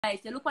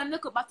You look and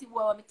look up batty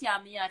boy when me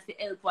tell me yard for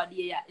help for the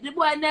year. The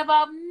boy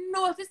never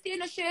know if he stay in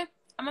the shade.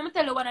 I'm gonna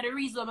tell you one of the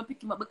reasons why I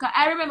pick him up. Because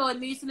I remember when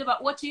me used to live at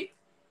Watchy,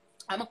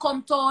 I'm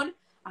come town,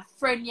 a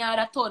friend yard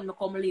at town me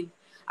come live.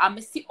 And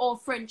me see all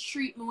friends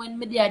treat me when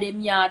me there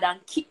them yard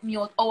and kick me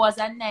out hours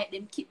and night.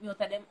 Them kick me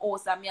out of them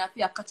house and me have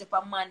to catch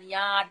up a man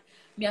yard.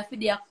 Me have to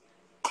do a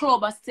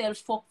club and sell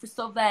fuck for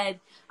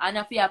survive. And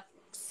I have to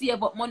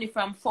save up money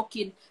from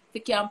fucking if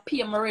you can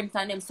pay my rent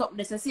and them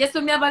something. So yes, so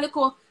me have a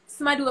little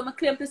somebody when I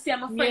claim to say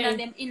I'm a friend and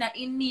them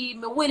in need.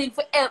 Me willing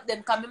to help them.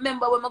 Because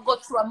remember when I go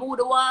through a mood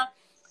one.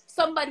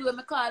 Somebody when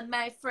I call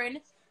my friend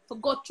to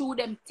go through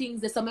them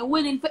things. So I'm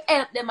willing to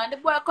help them. And the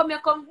boy come here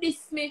come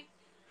diss me.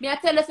 Me I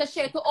tell us a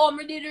shit to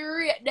me did the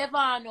rate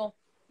Devano.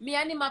 Me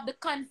and him have the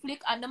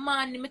conflict and the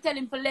man me tell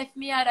him to left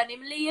me out and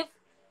him leave.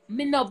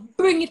 Me no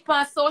bring it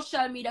past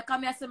social media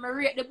because I say me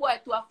rate the boy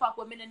to a fuck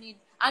what me no need.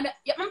 And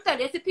I'm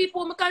telling you, see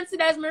people me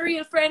consider as my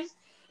real friend.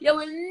 You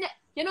will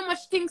you know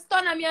much things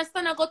stunner me and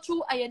stunner go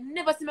through and you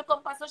never see me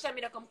come past social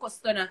media come cuss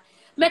stunner.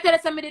 Me tell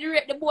us me did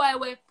rate the boy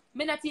where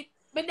me not it.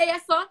 Me there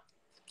so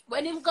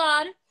when him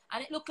gone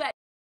and it look like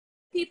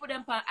people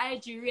them on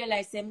IG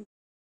realize him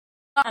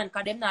gone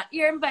because them not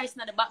hear him voice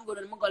in the background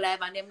and go live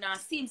and them not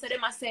see him. So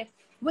them I say,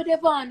 where they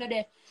born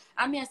there?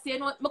 And me I say,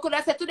 no, I could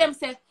have said to them,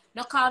 say,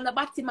 no call the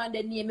Batman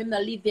the name him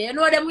not live there. You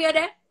know them where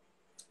there?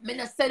 Me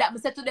not say that. I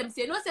said to them,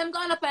 say, no, say I'm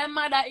gone up by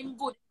mother, him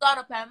good, gone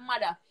up by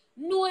mother.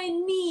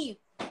 Knowing me,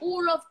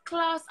 who love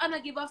class and I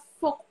give a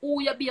fuck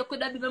who you be. You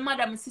could have been my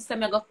mother, my sister,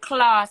 me go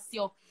class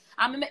yo.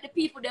 And me make the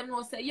people them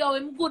know say, yo,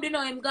 him good, you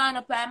know, him gone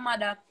up by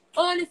mother.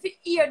 Only if you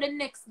hear the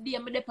next day,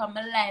 me dey on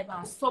my live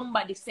and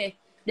somebody say,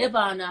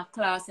 Devana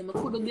class, and I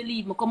couldn't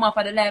believe me come off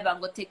of the live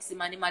and go text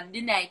him and him and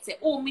deny it. Say,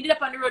 oh, me did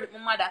up on the road with my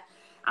mother.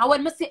 And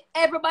when I say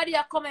everybody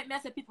a comment, me I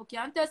say people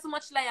can't tell so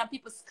much lie and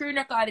people screen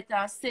record it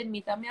and send me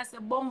it. And me I say,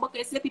 Bumbo, can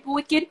you say people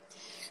wicked?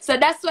 So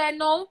that's why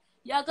now,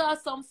 you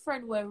got some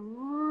friend who are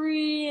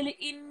really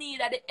in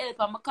need of the help.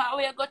 And because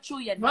when you go through,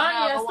 you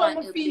never want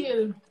to help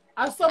them.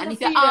 And if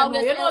you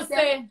always you know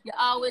say you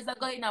always are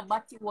going in a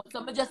batty work.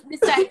 So I just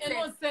decide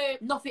say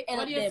nothing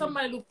help them.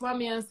 Somebody look for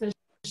me and say,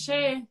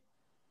 Shay,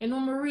 you know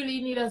me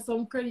really need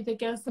some credit. I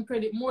can some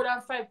credit. More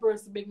than 5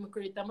 person beg my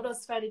credit. I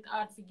just find it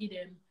hard to give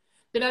them.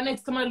 Then the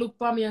next time I look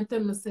for me and tell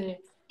me say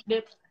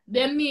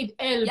they need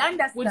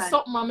help with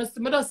something.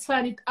 I just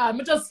find it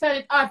hard. I just find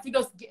it hard to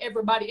just give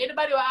everybody.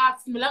 Anybody who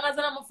asks me, long as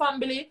I'm a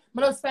family,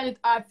 I just find it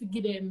hard to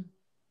give them.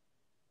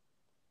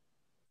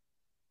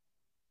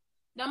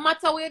 No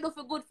matter what you do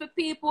for good for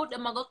people,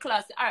 them a go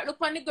class. Alright, look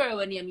on the girl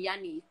when name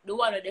Yanni. The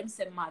one of them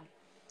say mad.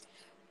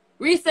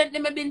 Recently,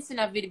 me been seeing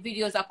a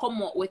videos I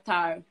come out with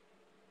her.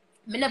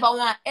 Me never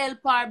want to help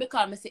her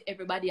because I see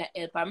everybody a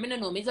help her. Me no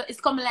know. It's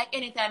coming like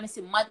anytime I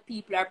see mad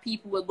people or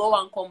people will go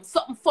and come.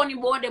 Something funny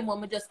about them when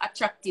me just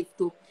attractive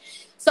to.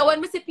 So when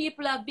me see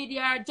people a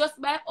video just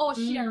by how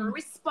she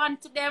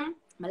respond to them,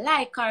 I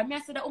like her. Me I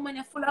say that woman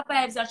is full of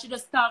vibes and she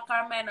just talk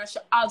her mind and she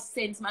have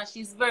sense, man.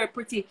 She's very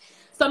pretty.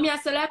 So me I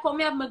say like how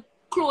me have my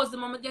clothes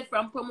them I get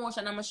from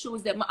promotion and my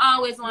shoes them. I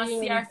always want to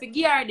see her for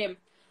gear them.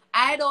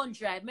 I don't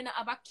drive. I don't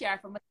have a car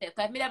for myself. If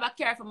I have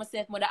a car for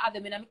myself, I have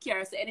them in my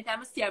car. So anytime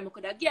I see her, I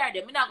could have gear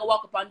them. I not go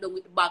walk up and down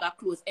with the bag of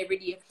clothes every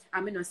day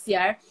and I don't see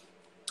her.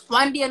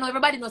 One day, you know,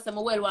 everybody knows I'm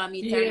well want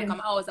me to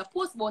come. I always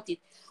post about it.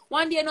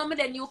 One day, you know, me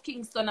the New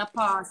Kingston a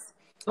pass.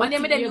 One day,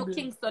 me the New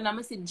Kingston and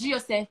I say,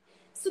 Gio say,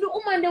 so the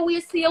woman that we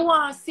see you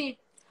want to see.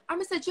 And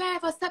I say,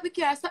 driver, stop the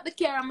car.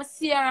 And I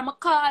see her, and I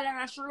call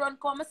her and she run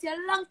come. I say, a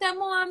long time I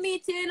want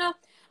meet you, you know.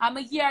 I'm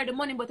a gear the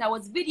money, but I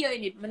was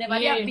videoing it. I never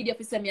have video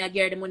for say me a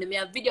gear the money. I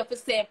have video for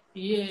say,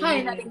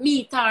 finally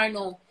meet her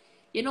now.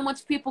 You know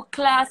much people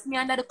class me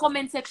under the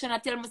comment section. I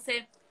tell me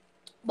say,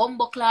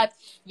 Bumbo clot,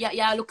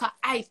 yeah, look at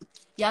hype.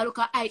 Yeah, look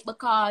at hype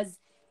because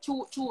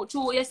true.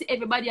 You see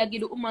everybody I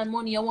give the woman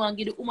money. You want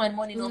to give the woman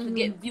money now to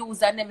get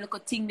views and them look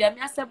at thing there.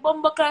 I say,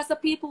 Bumbo class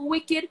of people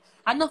wicked.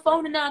 I know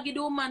found now give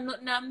the woman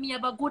nothing. And me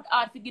have a good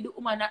heart to give the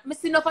woman. I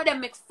see enough of them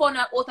make fun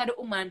out of the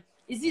woman.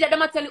 Is it that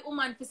them tell the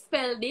woman to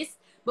spell this?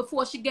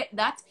 Before she get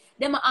that,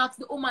 them ask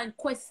the woman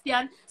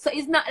question. So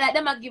it's not like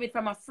them give it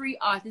from a free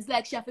art. It's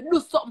like she have to do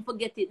something for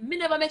get it. Me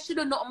never make sure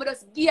do nothing. I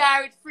just give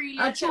her it freely.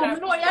 I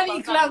know you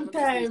need long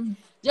time.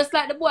 Just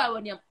like the boy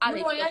when you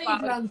Alex. No, you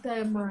need long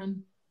time,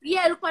 man.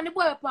 Yeah, look on the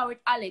boy power with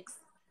Alex.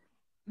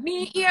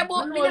 Me hear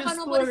about me never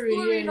know about the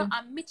story, you know.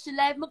 And Mitchie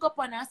live me go up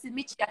and I see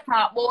Mitchie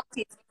talk about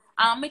it.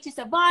 And Mitchie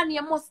say,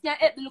 Vanya, you must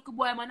help the little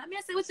boy, man. And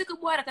I say, which little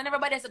boy that? And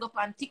everybody say go up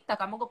on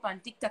TikTok. And I go up on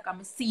TikTok and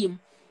I see him.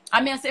 I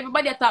mean, I say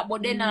everybody talk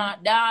about then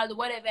dad,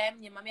 whatever I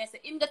mean. I say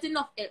him get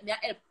enough help. Me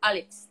help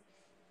Alex.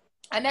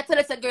 And I tell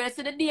us a girl, I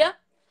said the day, I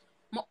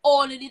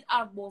only did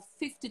have about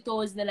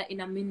 $50,000 in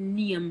my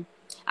name.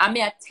 And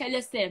me I tell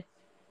you, say,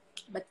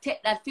 but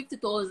take that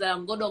 50,000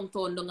 and go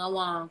downtown, down and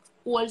want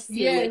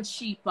wholesale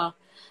cheaper,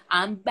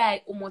 and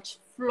buy how much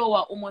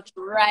flour, how much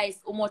rice,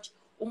 how much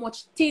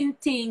tin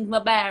things. I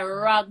buy a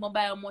rag, I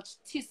buy how much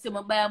tissue,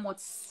 I buy how much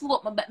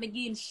soap, I give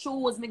him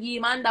shoes, I give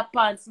him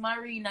underpants,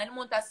 marina, and I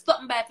want to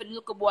stop buy for the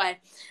little boy.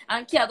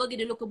 And care go get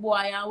the little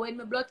boy, and when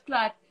my blood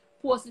clot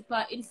post it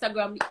on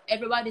Instagram,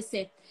 everybody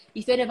say,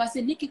 if you never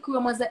see Nicky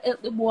Chrome as a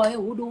help the boy, you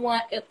wouldn't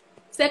want help.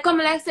 So come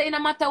like say, no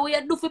matter what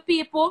you do for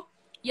people,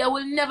 you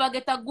will never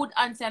get a good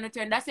answer in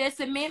return. That's why you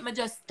say me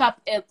just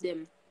stop help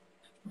them.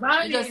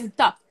 Vani, You just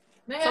stop.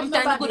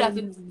 Sometimes good have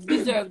to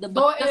deserve the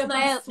but just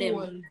not help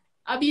them.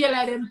 I be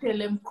like them tell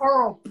them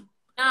corrupt.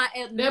 Nah,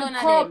 help Them none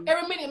corrupt. of them.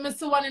 Every minute I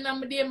see one in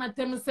my day, I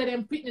tell me say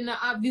them pitting and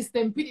have this,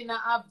 them pitting and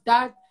have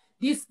that.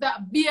 This,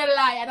 that, be a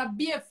lie, and a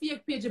be a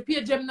fake page, a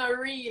page them not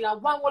real,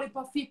 and one wall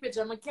for fake page,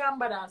 and I can't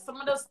bother. Some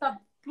of them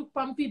stop look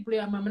from people,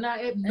 and I'm not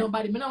help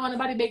nobody. I don't want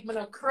nobody beg me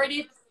no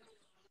credit.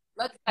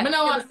 I don't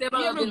want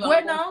people go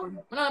now. I don't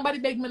want nobody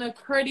beg me no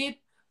credit.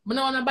 I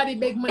don't want nobody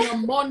beg me no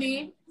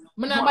money.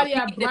 I don't want nobody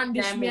have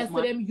brandish me and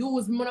say them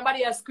use me.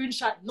 Nobody have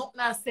screenshot, nothing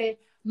I say,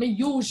 me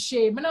use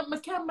shame. I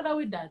can't bother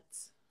with that.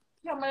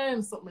 Yeah,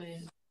 man,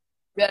 something.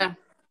 Yeah.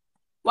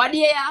 What do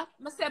you have?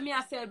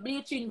 I say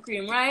bleaching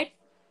cream, right?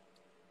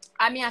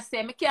 I say,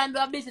 I can't do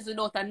a business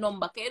without a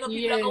number. Okay? You know,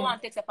 people don't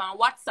want to text up on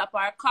WhatsApp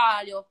or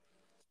call you.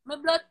 My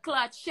blood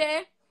clot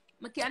share.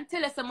 I can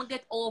tell you I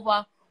get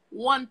over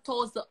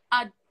 1,000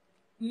 odd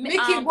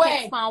text on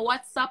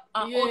WhatsApp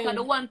and out of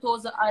the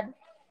 1,000 odd.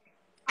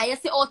 I you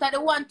see out of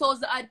the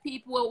 1,000 odd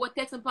people who were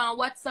texting on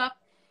WhatsApp,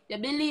 you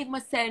believe me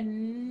say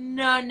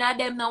none of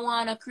them don't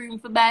want a cream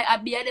for buy. I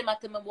be them at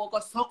them about go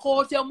suck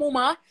out your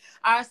mama.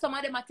 Or some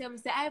of them at them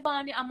say,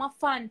 Ivany, I'm a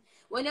fan.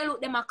 When you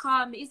look them a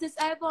call me, is this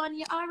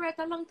Ivany? Alright,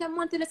 a long time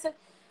wanting to say.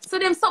 So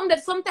them something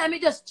that sometimes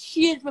it just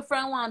change my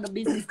friend want the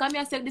business. Cause me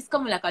I say this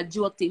coming like a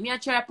joke thing. Me I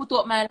try to put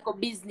up my like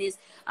business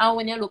and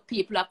when you look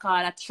people are call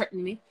that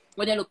threaten me.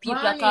 When you look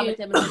people are call me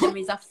tell me them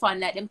is a fun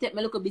like them take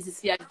me look a business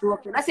for a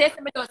joke. That's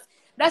it me just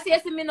that's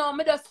it me know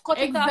me just cut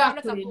it off.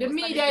 Exactly. The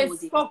media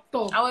is fucked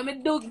up. And when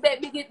me do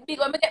big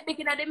when me get big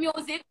in the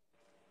music.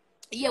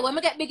 Yeah, when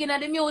me get big in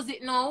the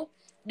music now,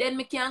 then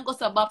me can go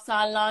to Babs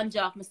and launch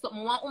off. Me stop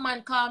me one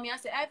woman call me and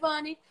say,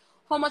 Ivany,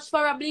 how much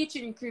for a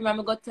bleaching cream? And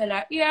me go tell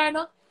her, here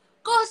no.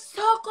 Go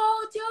suck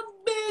out your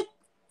big.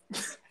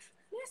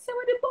 You say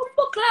with the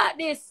bumbo clock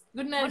this.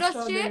 Good night, but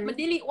that's shit. Me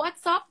delete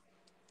WhatsApp.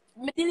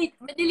 Me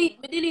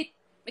delete.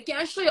 Me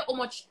can't show you how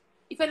much.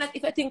 If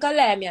I think I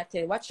lie, me I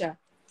tell you, watch ya.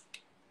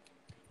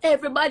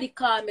 Everybody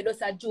call me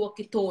just a joke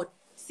it out.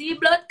 See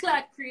blood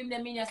clot cream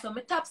them in here, so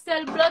me top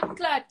sell blood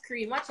clot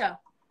cream, watch ya.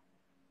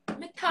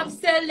 Me top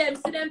sell them,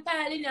 see them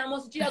pile in here,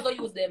 must you go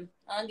use them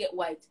and get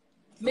white.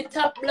 Me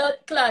top blood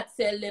clot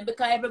sell them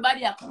because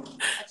everybody a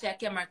actually I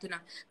camera to now.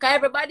 Because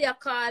everybody a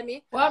call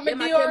me. What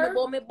them a tell me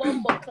about me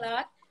bumbo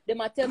clot.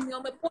 Them a tell me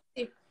how me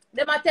pussy.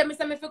 Them a tell me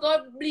some if you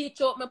go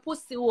bleach out my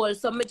pussy hole.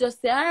 So me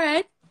just say,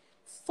 alright,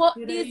 fuck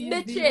these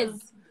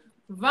bitches.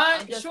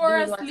 Van,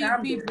 sure sleep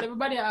people.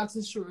 Everybody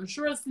asks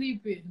sure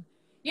sleeping.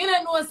 You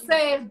don't know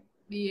say,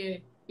 yeah.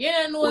 You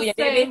don't know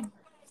say.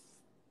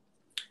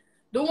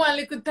 The one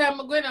little time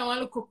I go in and one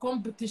little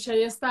competition,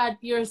 you start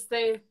here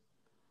say,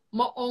 I'm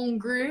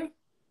hungry.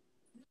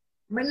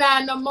 I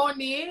not no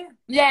money.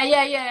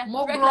 Yeah. I'm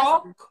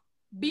broke.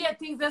 Be a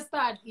things that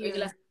start here.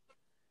 Regular.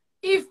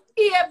 If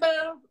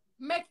able,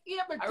 make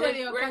able tell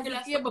you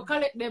because able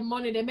collect them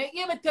money, they make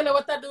able tell you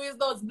what I do is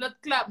those blood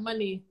clot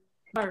money.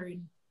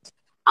 Barring.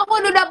 I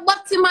want to do that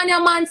boxing man,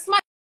 your man.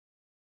 Smart.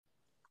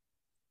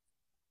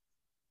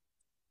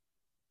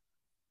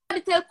 I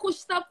tell Kush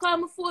stop call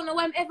my phone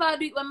whenever I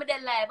do it when I'm there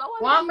live. I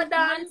want to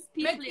dance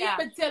people. Make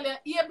people tell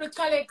you, able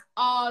collect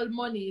all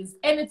monies.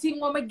 Anything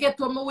when I get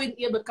when I win,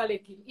 able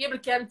collecting. Able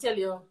can tell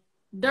you,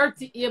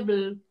 dirty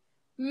able.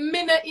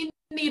 Me not in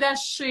need a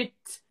shit.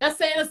 That's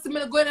saying I see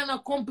me going on a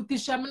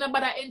competition. Me not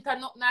bother enter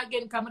nothing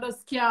again because I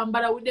just can't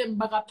bother with them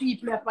bag of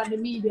people up on the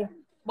media.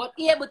 But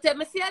able tell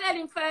me, see I let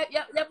him fight.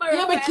 You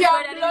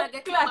can't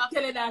blood clot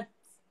tell you that.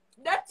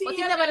 That's but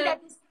he never did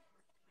that.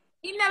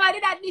 He never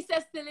did that this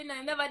still, you know.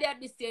 He never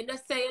did this thing.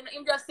 Just say,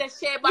 him just say,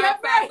 share by a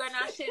friend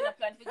and share the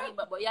plan for him.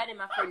 But yeah, them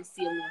my friends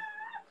see him.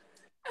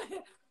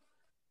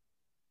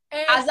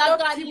 As I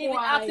God living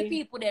after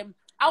people them.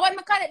 I want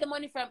me collect the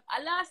money from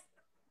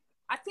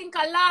I think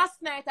last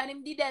night and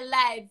him did a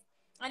live.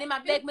 And him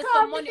beg me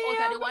some money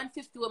out of the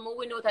 150 when we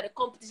win out of the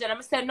competition. And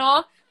I say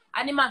no.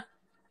 And him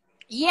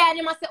yeah, and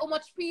he must say how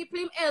much people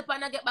him help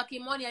and I get back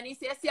his money. And he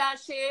say, see, I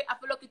share. I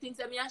feel lucky things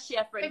that me and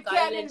share friend. Because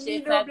I let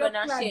share 5 grand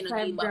and share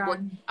no give back. But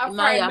in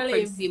my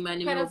friend see me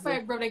and him love me.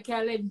 5 brother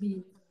can't let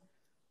me.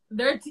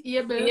 Dirty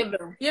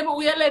able. Yeah, but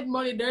we let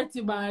money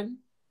dirty man.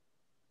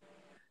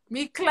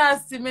 Me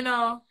classy, me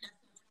know.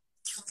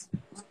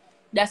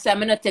 That's why I'm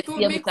not text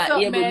you because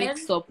able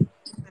mix up.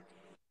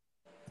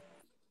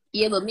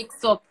 Able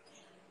mix up.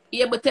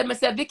 Yeah, but tell me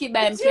say Vicky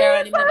buy him car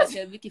and him never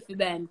tell Vicky fi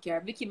buy him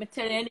car. Vicky me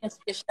tell you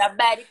she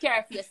buy the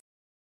car for